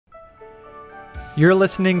You're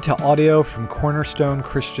listening to audio from Cornerstone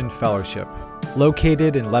Christian Fellowship,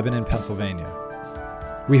 located in Lebanon, Pennsylvania.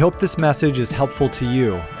 We hope this message is helpful to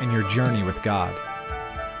you in your journey with God.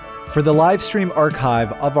 For the live stream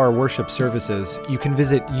archive of our worship services, you can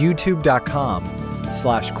visit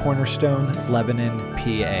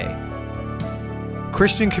youtube.com/CornerstoneLebanonPA.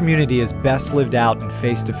 Christian community is best lived out in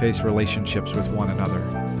face-to-face relationships with one another.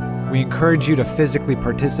 We encourage you to physically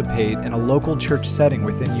participate in a local church setting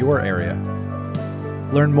within your area.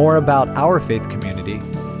 Learn more about our faith community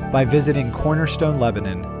by visiting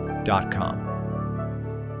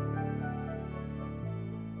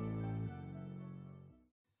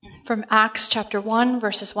cornerstonelebanon.com. From Acts chapter 1,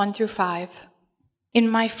 verses 1 through 5. In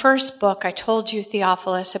my first book, I told you,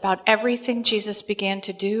 Theophilus, about everything Jesus began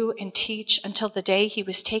to do and teach until the day he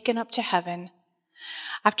was taken up to heaven,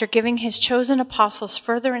 after giving his chosen apostles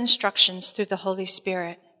further instructions through the Holy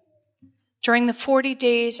Spirit. During the 40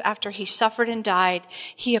 days after he suffered and died,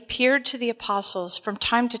 he appeared to the apostles from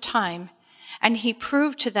time to time, and he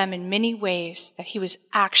proved to them in many ways that he was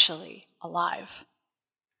actually alive.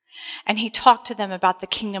 And he talked to them about the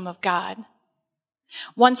kingdom of God.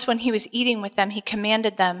 Once when he was eating with them, he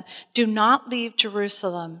commanded them, "Do not leave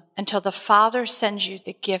Jerusalem until the Father sends you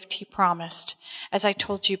the gift he promised, as I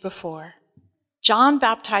told you before. John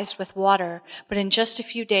baptized with water, but in just a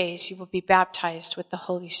few days you will be baptized with the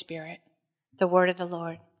Holy Spirit." The word of the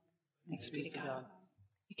Lord. Thanks be to God.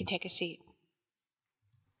 You can take a seat.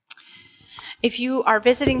 If you are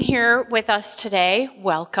visiting here with us today,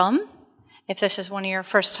 welcome. If this is one of your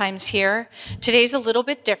first times here, today's a little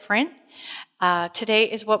bit different.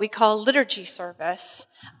 Today is what we call liturgy service.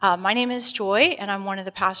 My name is Joy, and I'm one of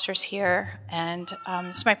the pastors here, and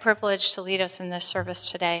it's my privilege to lead us in this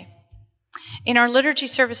service today. In our liturgy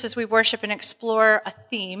services, we worship and explore a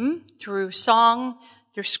theme through song,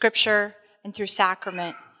 through scripture, and through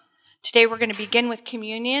sacrament. Today we're going to begin with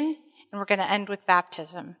communion, and we're going to end with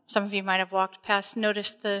baptism. Some of you might have walked past,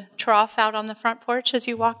 noticed the trough out on the front porch as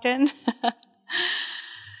you walked in.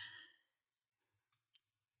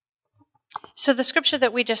 So the scripture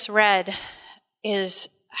that we just read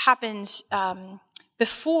happens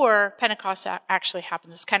before Pentecost actually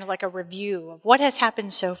happens. It's kind of like a review of what has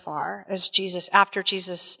happened so far after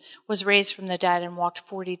Jesus was raised from the dead and walked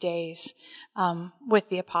 40 days with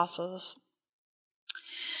the apostles.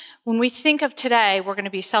 When we think of today, we're going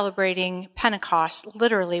to be celebrating Pentecost,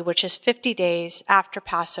 literally, which is 50 days after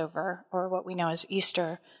Passover, or what we know as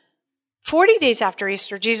Easter. 40 days after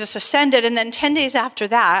Easter, Jesus ascended, and then 10 days after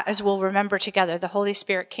that, as we'll remember together, the Holy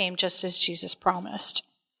Spirit came just as Jesus promised.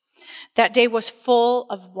 That day was full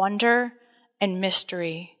of wonder and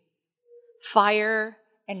mystery, fire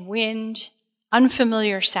and wind,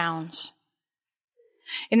 unfamiliar sounds.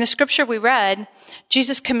 In the scripture we read,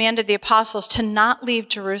 Jesus commanded the apostles to not leave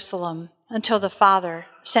Jerusalem until the Father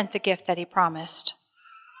sent the gift that he promised.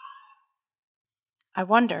 I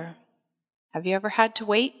wonder, have you ever had to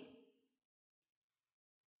wait?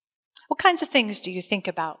 What kinds of things do you think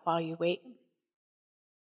about while you wait?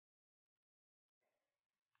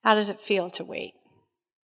 How does it feel to wait?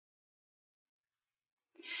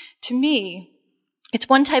 To me, it's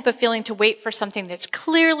one type of feeling to wait for something that's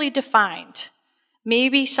clearly defined.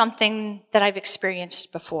 Maybe something that I've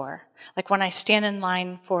experienced before, like when I stand in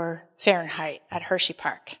line for Fahrenheit at Hershey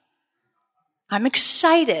Park. I'm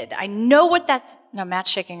excited. I know what that's... No,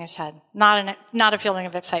 Matt's shaking his head. Not a feeling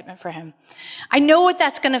of excitement for him. I know what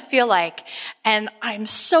that's going to feel like, and I'm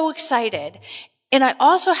so excited. And I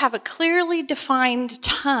also have a clearly defined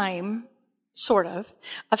time, sort of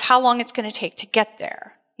how long it's going to take to get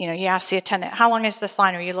there. You know, you ask the attendant, how long is this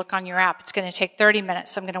line? Or you look on your app, it's going to take 30 minutes.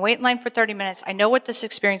 So I'm going to wait in line for 30 minutes. I know what this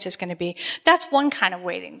experience is going to be. That's one kind of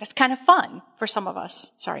waiting. That's kind of fun for some of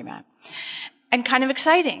us. Sorry, Matt. And kind of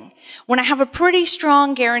exciting. When I have a pretty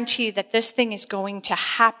strong guarantee that this thing is going to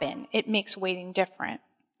happen, it makes waiting different.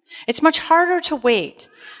 It's much harder to wait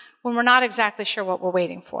when we're not exactly sure what we're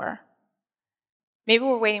waiting for. Maybe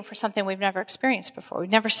we're waiting for something we've never experienced before, we've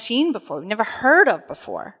never seen before, we've never heard of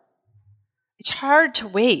before. It's hard to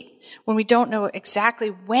wait when we don't know exactly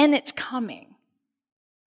when it's coming.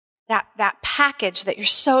 That package that you're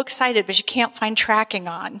so excited but you can't find tracking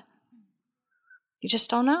on. You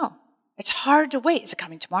just don't know. It's hard to wait. Is it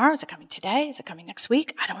coming tomorrow? Is it coming today? Is it coming next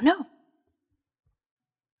week? I don't know.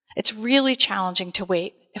 It's really challenging to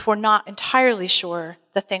wait if we're not entirely sure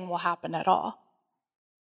the thing will happen at all,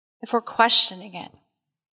 if we're questioning it.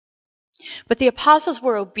 But the apostles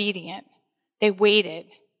were obedient. They waited.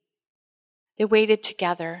 They waited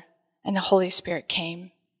together, and the Holy Spirit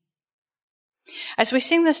came. As we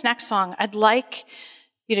sing this next song, I'd like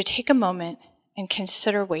you to take a moment and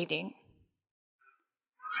consider waiting.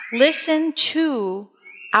 Listen to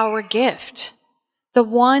our gift, the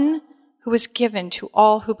one who is given to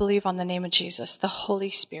all who believe on the name of Jesus, the Holy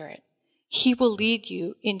Spirit. He will lead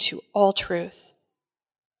you into all truth.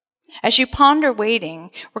 As you ponder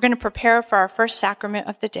waiting, we're going to prepare for our first sacrament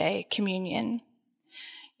of the day, communion.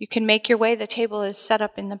 You can make your way. The table is set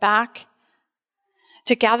up in the back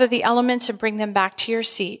to gather the elements and bring them back to your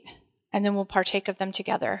seat, and then we'll partake of them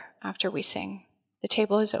together after we sing. The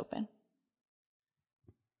table is open.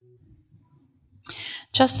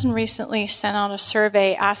 Justin recently sent out a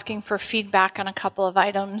survey asking for feedback on a couple of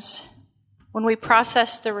items. When we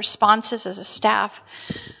processed the responses as a staff,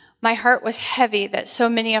 my heart was heavy that so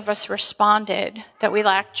many of us responded that we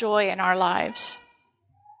lacked joy in our lives.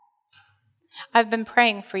 I've been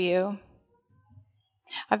praying for you.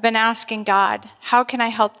 I've been asking God, how can I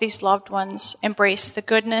help these loved ones embrace the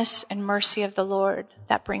goodness and mercy of the Lord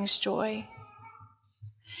that brings joy?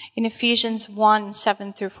 In Ephesians 1,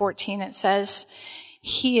 7 through 14, it says,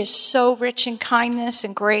 He is so rich in kindness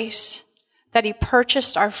and grace that He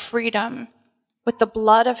purchased our freedom with the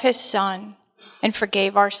blood of His Son and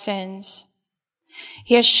forgave our sins.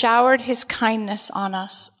 He has showered His kindness on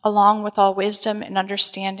us, along with all wisdom and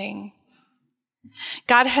understanding.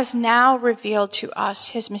 God has now revealed to us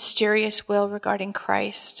His mysterious will regarding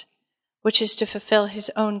Christ, which is to fulfill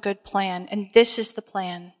His own good plan. And this is the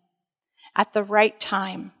plan. At the right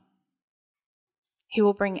time, He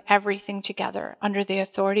will bring everything together under the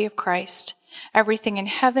authority of Christ, everything in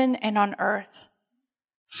heaven and on earth.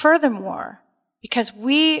 Furthermore, because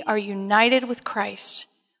we are united with Christ,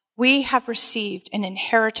 we have received an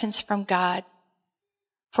inheritance from God.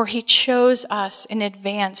 For He chose us in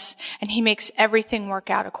advance, and He makes everything work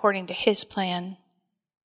out according to His plan.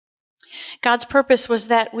 God's purpose was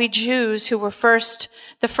that we Jews who were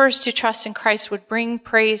the first to trust in Christ would bring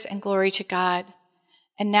praise and glory to God.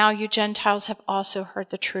 And now you Gentiles have also heard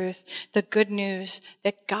the truth, the good news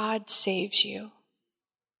that God saves you.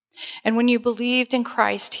 And when you believed in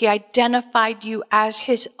Christ, He identified you as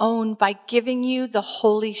His own by giving you the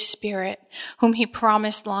Holy Spirit, whom He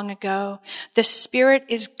promised long ago. The Spirit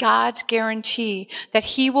is God's guarantee that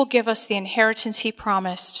He will give us the inheritance He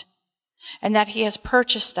promised, and that He has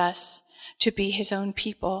purchased us to be His own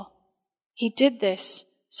people. He did this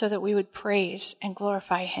so that we would praise and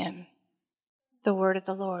glorify Him. The word of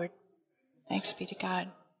the Lord. Thanks be to God.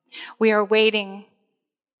 We are waiting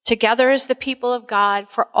together as the people of God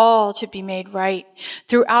for all to be made right.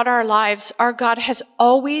 Throughout our lives, our God has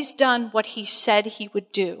always done what He said He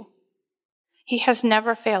would do. He has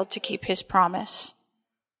never failed to keep His promise.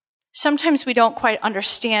 Sometimes we don't quite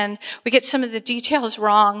understand. We get some of the details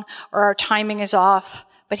wrong or our timing is off,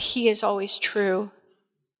 but He is always true.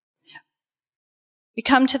 We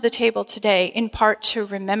come to the table today in part to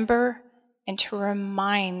remember and to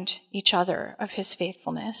remind each other of His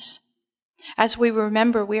faithfulness. As we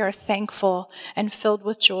remember, we are thankful and filled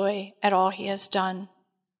with joy at all He has done.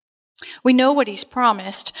 We know what He's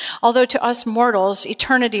promised, although to us mortals,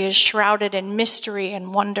 eternity is shrouded in mystery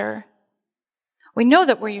and wonder. We know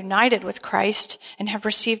that we're united with Christ and have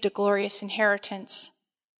received a glorious inheritance.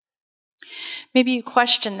 Maybe you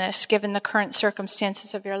question this given the current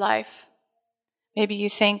circumstances of your life. Maybe you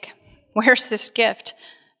think, where's this gift?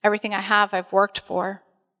 Everything I have, I've worked for.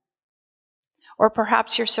 Or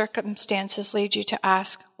perhaps your circumstances lead you to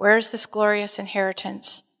ask, where is this glorious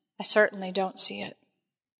inheritance? I certainly don't see it.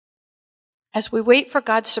 As we wait for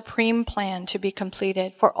God's supreme plan to be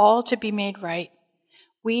completed, for all to be made right,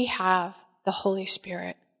 we have the Holy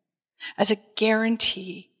Spirit as a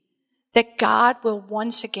guarantee that God will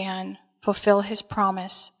once again fulfill His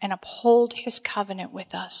promise and uphold His covenant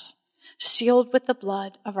with us, sealed with the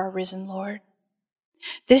blood of our risen Lord.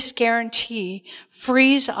 This guarantee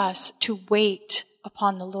frees us to wait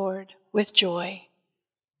upon the Lord with joy.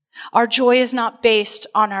 Our joy is not based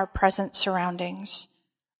on our present surroundings.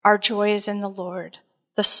 Our joy is in the Lord,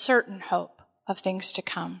 the certain hope of things to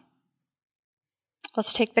come.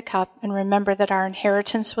 Let's take the cup and remember that our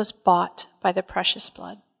inheritance was bought by the precious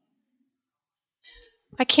blood.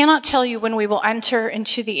 I cannot tell you when we will enter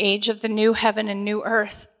into the age of the new heaven and new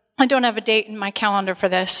earth. I don't have a date in my calendar for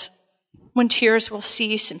this, when tears will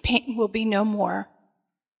cease and pain will be no more,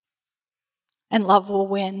 and love will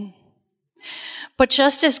win. But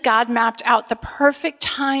just as God mapped out the perfect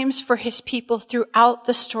times for His people throughout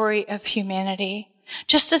the story of humanity,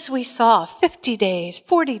 just as we saw 50 days,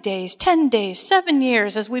 40 days, 10 days, 7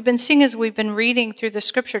 years, as we've been seeing, as we've been reading through the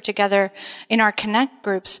scripture together in our Connect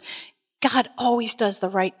groups, God always does the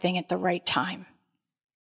right thing at the right time.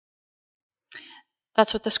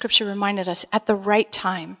 That's what the scripture reminded us, at the right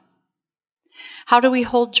time. How do we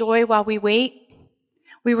hold joy while we wait?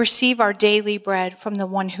 We receive our daily bread from the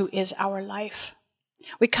one who is our life.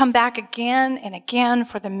 We come back again and again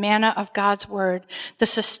for the manna of God's word, the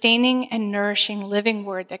sustaining and nourishing living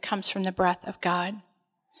word that comes from the breath of God.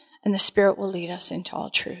 And the Spirit will lead us into all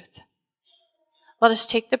truth. Let us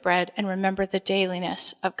take the bread and remember the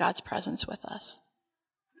dailiness of God's presence with us.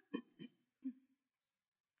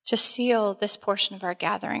 To seal this portion of our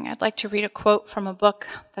gathering, I'd like to read a quote from a book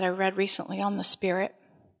that I read recently on the Spirit.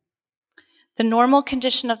 The normal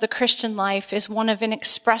condition of the Christian life is one of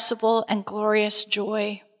inexpressible and glorious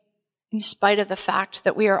joy, in spite of the fact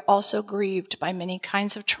that we are also grieved by many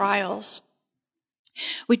kinds of trials.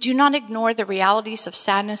 We do not ignore the realities of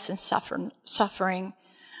sadness and suffering,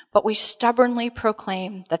 but we stubbornly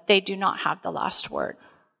proclaim that they do not have the last word.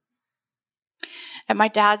 At my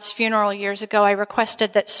dad's funeral years ago, I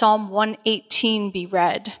requested that Psalm 118 be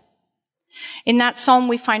read. In that psalm,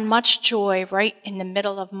 we find much joy right in the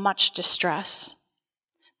middle of much distress.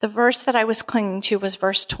 The verse that I was clinging to was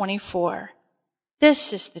verse 24.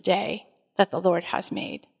 This is the day that the Lord has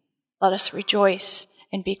made. Let us rejoice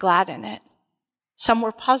and be glad in it. Some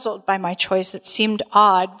were puzzled by my choice. It seemed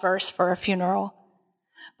odd verse for a funeral.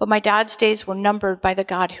 But my dad's days were numbered by the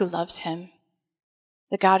God who loves him,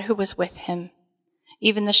 the God who was with him.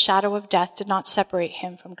 Even the shadow of death did not separate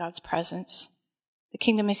him from God's presence. The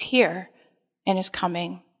kingdom is here and is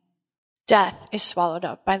coming. Death is swallowed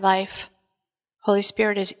up by life. Holy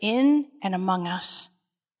Spirit is in and among us.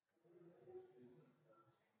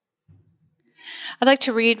 I'd like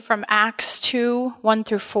to read from Acts 2, 1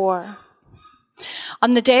 through 4.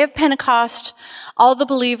 On the day of Pentecost, all the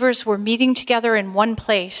believers were meeting together in one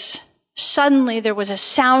place. Suddenly there was a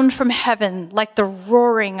sound from heaven like the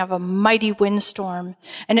roaring of a mighty windstorm,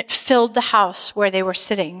 and it filled the house where they were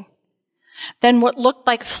sitting. Then what looked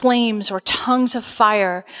like flames or tongues of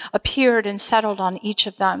fire appeared and settled on each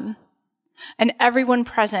of them. And everyone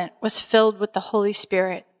present was filled with the Holy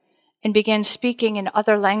Spirit and began speaking in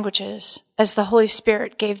other languages as the Holy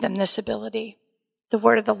Spirit gave them this ability. The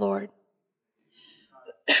word of the Lord.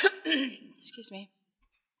 Excuse me.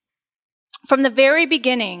 From the very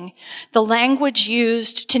beginning, the language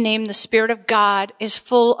used to name the Spirit of God is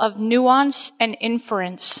full of nuance and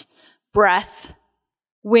inference, breath,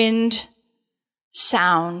 wind,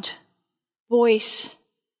 sound, voice,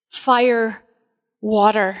 fire,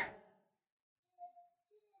 water.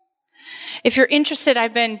 If you're interested,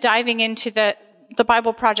 I've been diving into the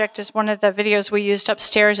Bible Project is one of the videos we used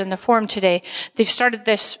upstairs in the forum today. They've started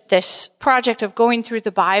this project of going through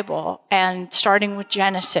the Bible and starting with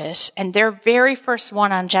Genesis. And their very first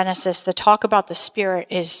one on Genesis, the talk about the Spirit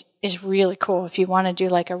is really cool. If you want to do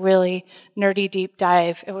like a really nerdy deep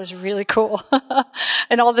dive, it was really cool.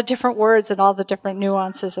 And all the different words and all the different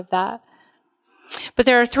nuances of that. But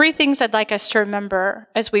there are three things I'd like us to remember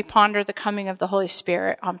as we ponder the coming of the Holy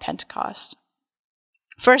Spirit on Pentecost.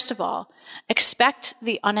 First of all, expect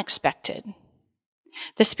the unexpected.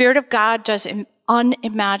 The Spirit of God does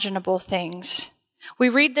unimaginable things. We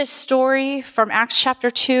read this story from Acts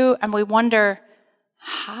chapter 2 and we wonder,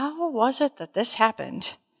 how was it that this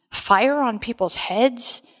happened? Fire on people's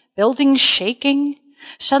heads, buildings shaking,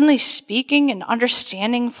 suddenly speaking and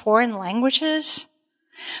understanding foreign languages.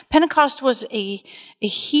 Pentecost was a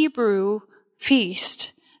Hebrew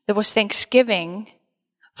feast that was Thanksgiving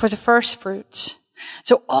for the first fruits.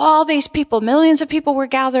 So all these people, millions of people were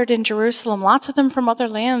gathered in Jerusalem, lots of them from other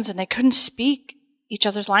lands, and they couldn't speak each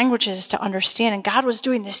other's languages to understand. And God was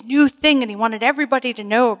doing this new thing, and he wanted everybody to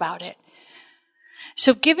know about it.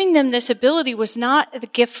 So giving them this ability was not the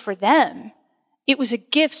gift for them. It was a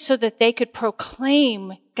gift so that they could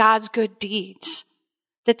proclaim God's good deeds,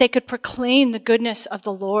 that they could proclaim the goodness of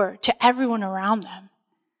the Lord to everyone around them.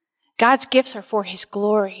 God's gifts are for his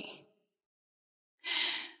glory.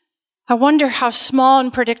 I wonder how small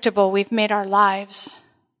and predictable we've made our lives.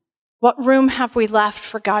 What room have we left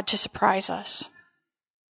for God to surprise us?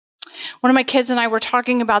 One of my kids and I were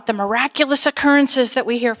talking about the miraculous occurrences that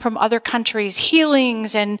we hear from other countries,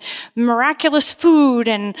 healings and miraculous food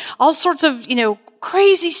and all sorts of,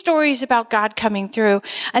 crazy stories about God coming through.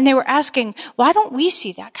 And they were asking, why don't we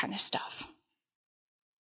see that kind of stuff?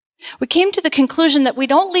 We came to the conclusion that we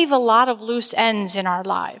don't leave a lot of loose ends in our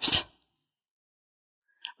lives.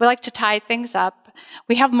 We like to tie things up.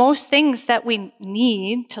 We have most things that we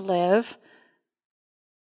need to live.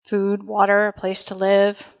 Food, water, a place to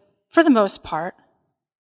live, for the most part.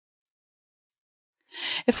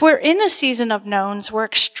 If we're in a season of knowns,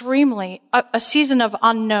 a season of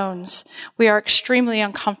unknowns, we are extremely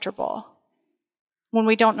uncomfortable. When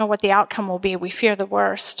we don't know what the outcome will be, we fear the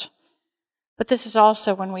worst. But this is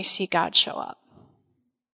also when we see God show up.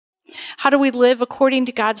 How do we live according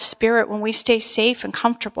to God's Spirit when we stay safe and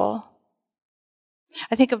comfortable?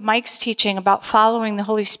 I think of Mike's teaching about following the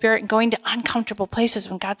Holy Spirit and going to uncomfortable places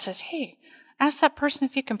when God says, hey, ask that person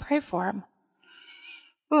if you can pray for him.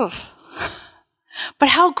 Oof. But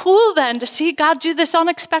how cool then to see God do this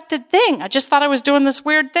unexpected thing. I just thought I was doing this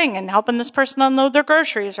weird thing and helping this person unload their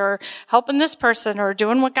groceries or helping this person or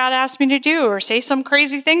doing what God asked me to do or say some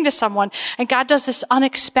crazy thing to someone. And God does this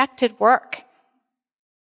unexpected work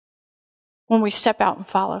when we step out and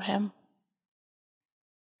follow him.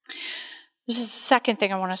 This is the second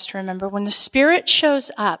thing I want us to remember. When the Spirit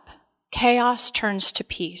shows up, chaos turns to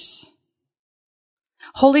peace.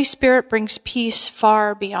 Holy Spirit brings peace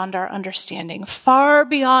far beyond our understanding, far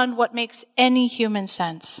beyond what makes any human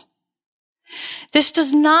sense. This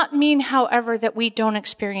does not mean, however, that we don't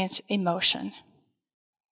experience emotion.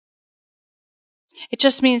 It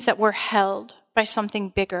just means that we're held by something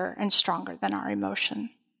bigger and stronger than our emotion.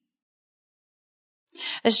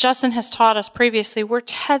 As Justin has taught us previously, we're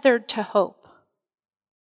tethered to hope.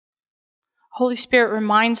 Holy Spirit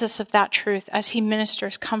reminds us of that truth as he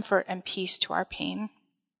ministers comfort and peace to our pain.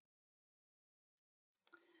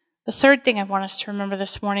 The third thing I want us to remember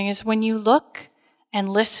this morning is when you look and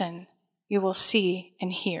listen, you will see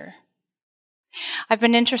and hear. I've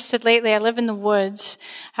been interested lately. I live in the woods,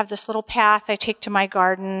 have this little path I take to my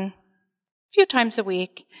garden a few times a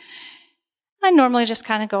week. I normally just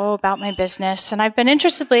kind of go about my business, and I've been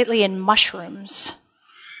interested lately in mushrooms.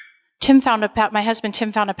 My husband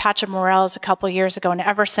Tim found a patch of morels a couple years ago, and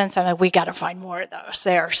ever since I'm like, we got to find more of those.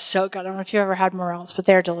 They are so good. I don't know if you've ever had morels, but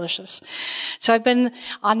they're delicious. So I've been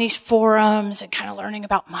on these forums and kind of learning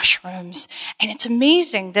about mushrooms, and it's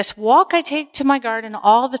amazing. This walk I take to my garden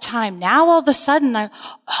all the time. Now all of a sudden,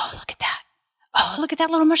 oh, look at that. Oh, look at that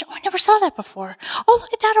little mushroom. Oh, I never saw that before. Oh,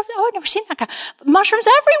 look at that. Oh, I've never seen that guy. Mushrooms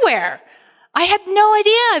everywhere. I had no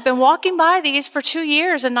idea. I've been walking by these for 2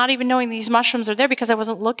 years and not even knowing these mushrooms are there because I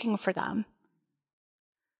wasn't looking for them.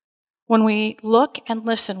 When we look and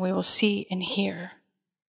listen, we will see and hear.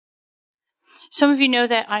 Some of you know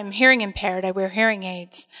that I'm hearing impaired. I wear hearing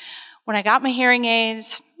aids. When I got my hearing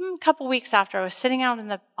aids, a couple weeks after, I was sitting out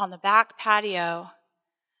on the back patio.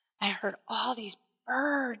 I heard all these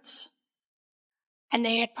birds. And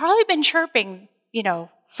they had probably been chirping,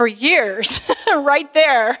 for years right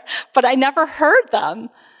there, but I never heard them.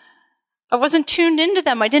 I wasn't tuned into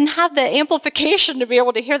them. I didn't have the amplification to be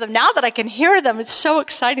able to hear them. Now that I can hear them, it's so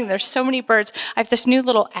exciting. There's so many birds. I have this new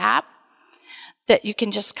little app that you can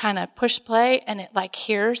just kind of push play and it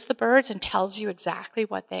hears the birds and tells you exactly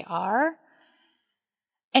what they are.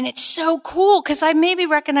 And it's so cool because I maybe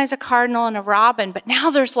recognize a cardinal and a robin, but now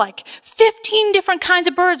there's 15 different kinds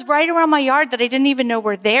of birds right around my yard that I didn't even know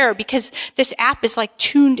were there because this app is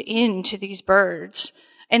tuned in to these birds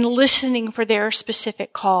and listening for their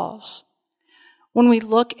specific calls. When we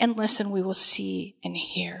look and listen, we will see and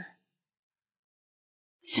hear.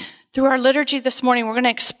 Through our liturgy this morning, we're going to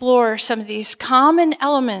explore some of these common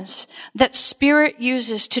elements that Spirit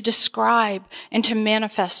uses to describe and to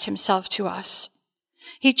manifest himself to us.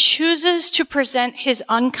 He chooses to present his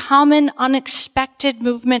uncommon, unexpected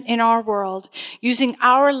movement in our world using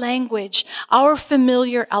our language, our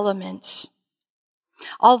familiar elements.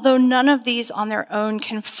 Although none of these on their own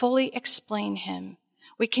can fully explain him,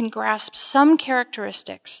 we can grasp some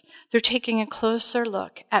characteristics through taking a closer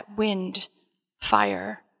look at wind,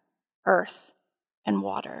 fire, earth, and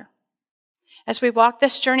water. As we walk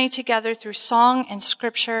this journey together through song and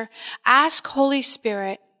scripture, ask Holy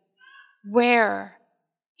Spirit where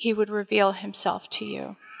he would reveal himself to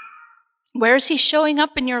you. Where is he showing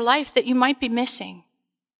up in your life that you might be missing?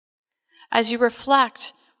 As you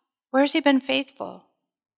reflect, where has he been faithful?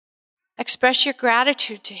 Express your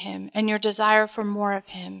gratitude to him and your desire for more of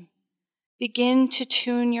him. Begin to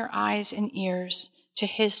tune your eyes and ears to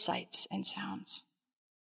his sights and sounds.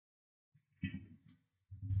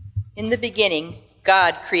 In the beginning,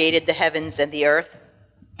 God created the heavens and the earth.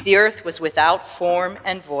 The earth was without form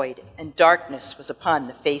and void, and darkness was upon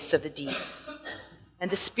the face of the deep. And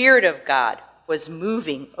the Spirit of God was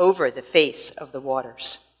moving over the face of the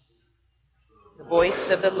waters. The voice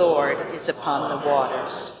of the Lord is upon the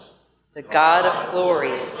waters. The God of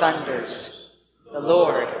glory thunders. The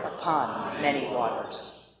Lord upon many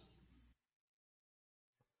waters.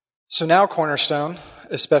 So now, Cornerstone,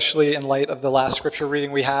 especially in light of the last scripture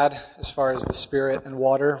reading we had, as far as the Spirit and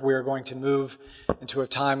water, we are going to move into a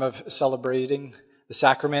time of celebrating the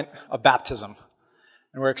sacrament of baptism.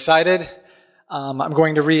 And we're excited. I'm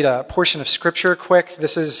going to read a portion of scripture quick.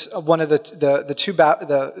 This is one of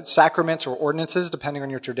the sacraments or ordinances, depending on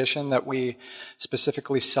your tradition, that we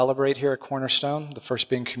specifically celebrate here at Cornerstone, the first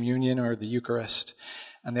being communion or the Eucharist.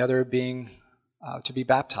 and the other being to be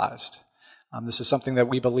baptized. This is something that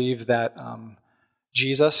we believe that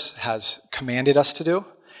Jesus has commanded us to do,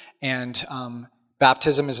 and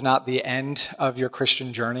baptism is not the end of your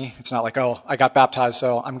Christian journey. It's not like, oh, I got baptized,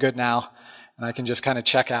 so I'm good now, and I can just kind of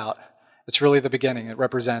check out. It's really the beginning. It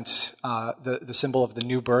represents the symbol of the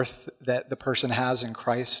new birth that the person has in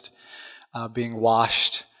Christ, being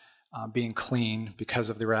washed, being clean because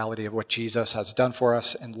of the reality of what Jesus has done for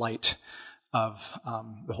us in light of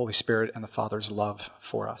the Holy Spirit and the Father's love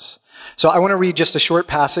for us. So I want to read just a short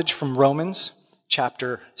passage from Romans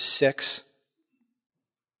chapter 6.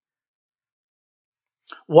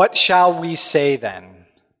 What shall we say then?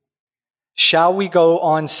 Shall we go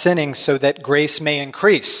on sinning so that grace may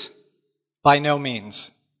increase? By no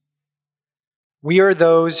means. We are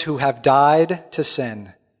those who have died to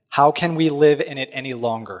sin. How can we live in it any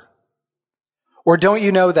longer? Or don't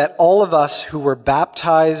you know that all of us who were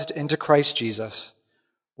baptized into Christ Jesus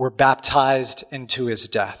were baptized into his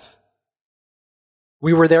death?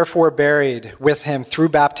 We were therefore buried with him through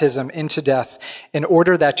baptism into death, in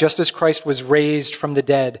order that just as Christ was raised from the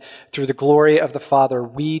dead through the glory of the Father,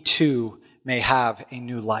 we too may have a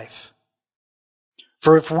new life.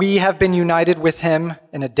 For if we have been united with him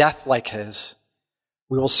in a death like his,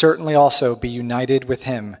 we will certainly also be united with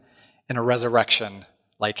him in a resurrection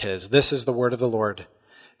like his. This is the word of the Lord.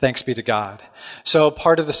 Thanks be to God. So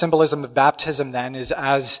part of the symbolism of baptism then is,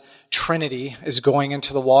 as Trinity is going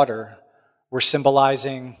into the water, we're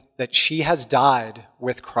symbolizing that she has died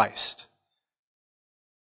with Christ.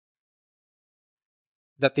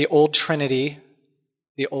 That the old Trinity,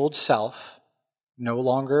 the old self, no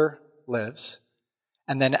longer lives.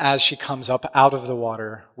 And then as she comes up out of the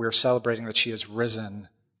water, we're celebrating that she is risen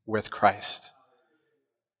with Christ.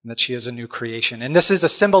 And that she is a new creation. And this is a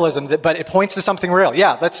symbolism, but it points to something real.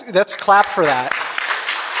 Yeah, let's clap for that.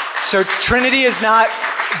 So Trinity is not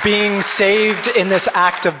being saved in this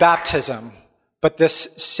act of baptism, but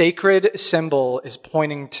this sacred symbol is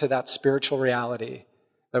pointing to that spiritual reality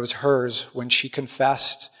that was hers when she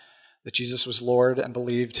confessed that Jesus was Lord and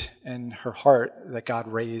believed in her heart that God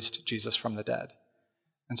raised Jesus from the dead.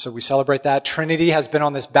 And so we celebrate that. Trinity has been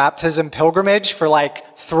on this baptism pilgrimage for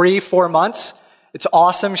like 3-4 months. It's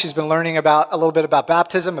awesome. She's been learning a little bit about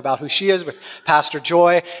baptism, about who she is with Pastor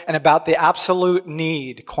Joy, and about the absolute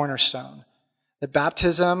need, Cornerstone. That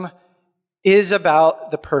baptism is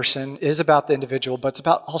about the person, is about the individual, but it's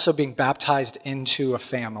about also being baptized into a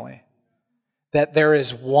family. That there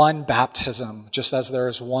is one baptism, just as there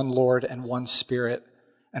is one Lord and one Spirit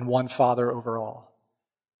and one Father over all.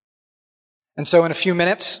 And so in a few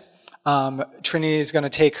minutes, Trinity is going to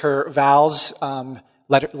take her vows,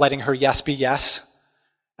 letting her yes be yes.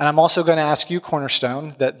 And I'm also going to ask you,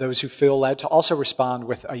 Cornerstone, that those who feel led to also respond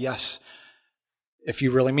with a yes, if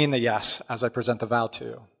you really mean the yes, as I present the vow to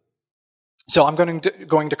you. So I'm going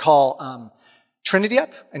to call Trinity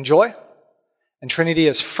up and Joy. And Trinity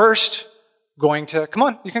is first going to, come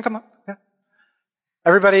on, you can come up. Yeah.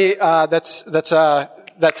 Everybody, that's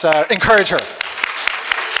encourage her.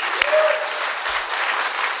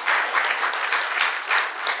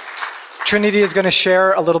 Trinity is going to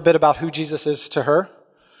share a little bit about who Jesus is to her.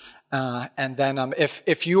 And then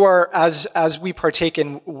if you are, as we partake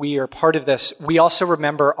in, we are part of this, we also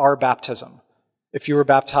remember our baptism. If you were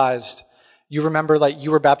baptized, you remember like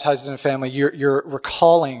you were baptized in a family, you're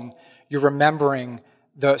recalling, you're remembering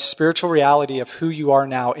the spiritual reality of who you are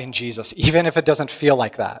now in Jesus, even if it doesn't feel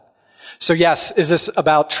like that. So yes, is this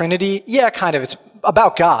about Trinity? Yeah, kind of. It's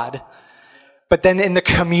about God. But then in the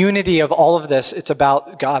community of all of this, it's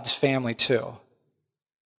about God's family too,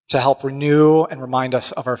 to help renew and remind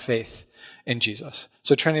us of our faith in Jesus.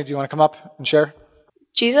 So Trinity, do you want to come up and share?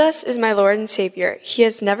 Jesus is my Lord and Savior. He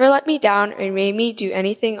has never let me down or made me do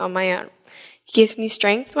anything on my own. He gives me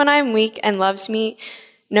strength when I am weak and loves me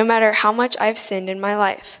no matter how much I've sinned in my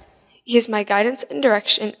life. He is my guidance and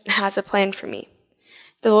direction and has a plan for me.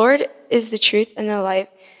 The Lord is the truth and the life.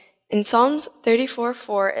 In Psalms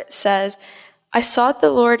 34:4, it says, I sought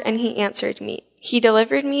the Lord and he answered me. He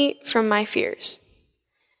delivered me from my fears.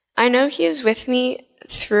 I know he is with me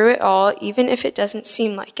through it all, even if it doesn't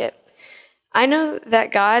seem like it. I know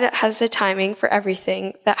that God has a timing for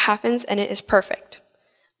everything that happens and it is perfect.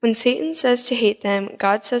 When Satan says to hate them,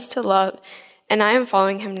 God says to love, and I am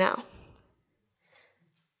following him now.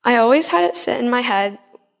 I always had it set in my head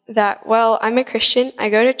that, well, I'm a Christian, I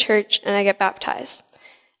go to church, and I get baptized.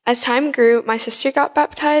 As time grew, my sister got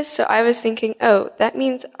baptized, so I was thinking, oh, that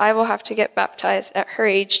means I will have to get baptized at her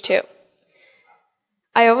age too.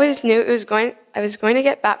 I always knew I was going to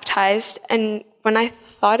get baptized, and when I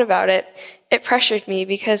thought about it, it pressured me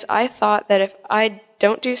because I thought that if I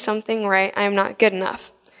don't do something right, I am not good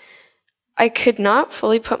enough. I could not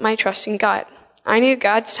fully put my trust in God. I knew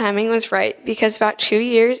God's timing was right because about 2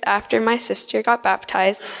 years after my sister got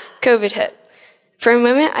baptized, COVID hit. For a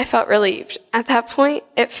moment, I felt relieved. At that point,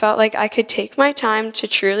 it felt like I could take my time to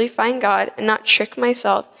truly find God and not trick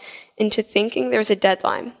myself into thinking there was a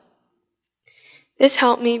deadline. This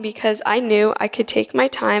helped me because I knew I could take my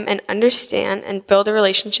time and understand and build a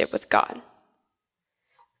relationship with God.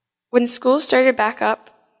 When school started back up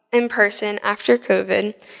in person after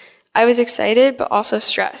COVID, I was excited but also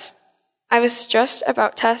stressed. I was stressed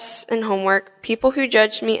about tests and homework, people who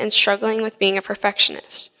judged me, and struggling with being a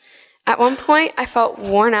perfectionist. At one point, I felt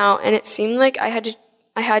worn out, and it seemed like I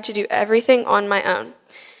had to do everything on my own.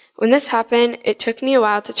 When this happened, it took me a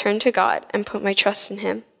while to turn to God and put my trust in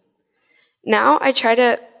Him. Now I try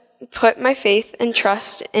to put my faith and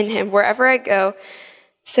trust in Him wherever I go,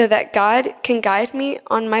 so that God can guide me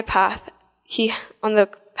on my path, on the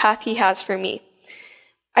path He has for me.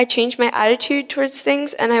 I changed my attitude towards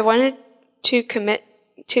things, and I wanted to commit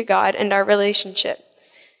to God and our relationship.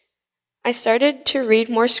 I started to read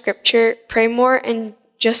more scripture, pray more, and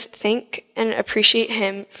just thank and appreciate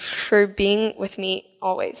Him for being with me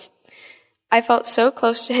always. I felt so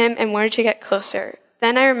close to Him and wanted to get closer.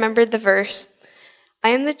 Then I remembered the verse, I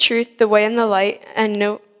am the truth, the way, and the light, and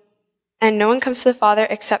no one comes to the Father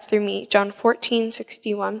except through me. John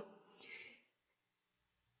 14:61.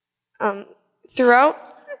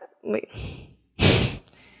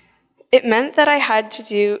 It meant that I had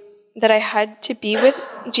to be with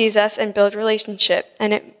Jesus and build relationship,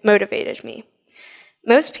 and it motivated me.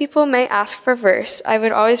 Most people may ask for a verse I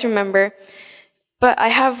would always remember, but I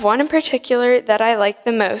have one in particular that I like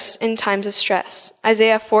the most in times of stress.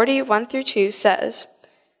 Isaiah 40:1-2 says,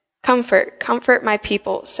 Comfort, comfort my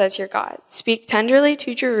people, says your God. Speak tenderly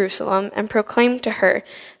to Jerusalem and proclaim to her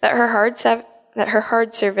that her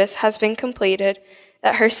hard service has been completed,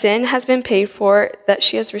 that her sin has been paid for, that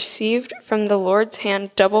she has received from the Lord's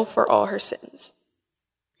hand double for all her sins.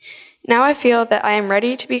 Now I feel that I am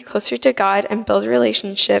ready to be closer to God and build a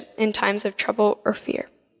relationship in times of trouble or fear.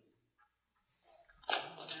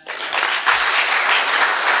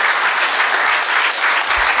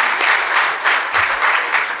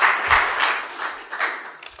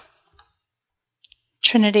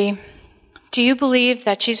 Trinity, do you believe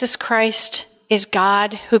that Jesus Christ is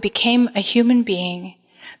God who became a human being,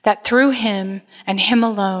 that through Him and Him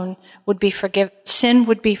alone sin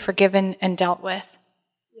would be forgiven and dealt with?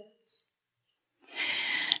 Yes.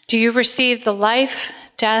 Do you receive the life,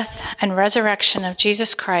 death, and resurrection of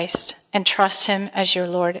Jesus Christ and trust Him as your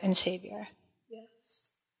Lord and Savior?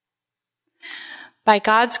 Yes. By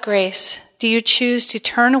God's grace, do you choose to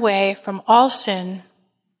turn away from all sin?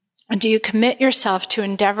 And do you commit yourself to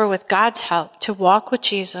endeavor with God's help to walk with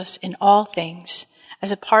Jesus in all things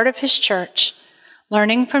as a part of His church,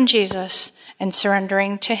 learning from Jesus and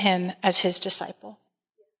surrendering to Him as His disciple?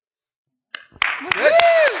 Good.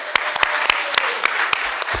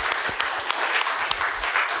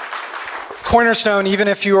 Cornerstone, even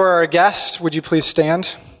if you are a guest, would you please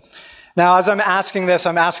stand? Now, as I'm asking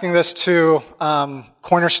this to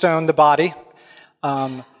Cornerstone, the body.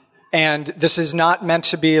 And this is not meant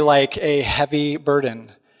to be like a heavy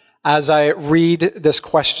burden. As I read this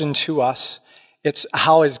question to us, it's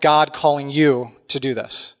how is God calling you to do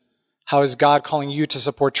this? How is God calling you to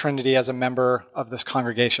support Trinity as a member of this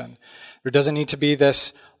congregation? There doesn't need to be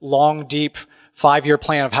this long, deep 5-year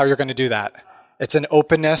plan of how you're going to do that. It's an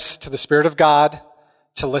openness to the Spirit of God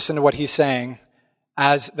to listen to what He's saying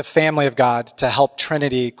as the family of God to help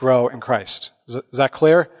Trinity grow in Christ. Is that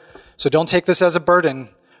clear? So don't take this as a burden,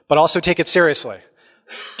 but also take it seriously.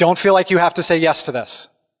 Don't feel like you have to say yes to this.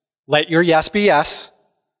 Let your yes be yes,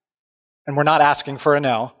 and we're not asking for a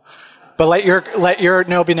no, but let your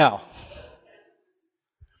no be no.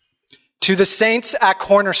 To the saints at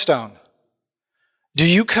Cornerstone, do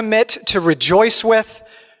you commit to rejoice with,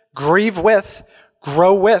 grieve with,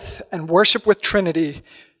 grow with, and worship with Trinity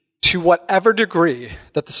to whatever degree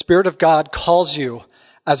that the Spirit of God calls you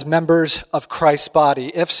as members of Christ's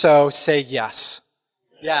body? If so, say yes.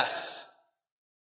 Yes.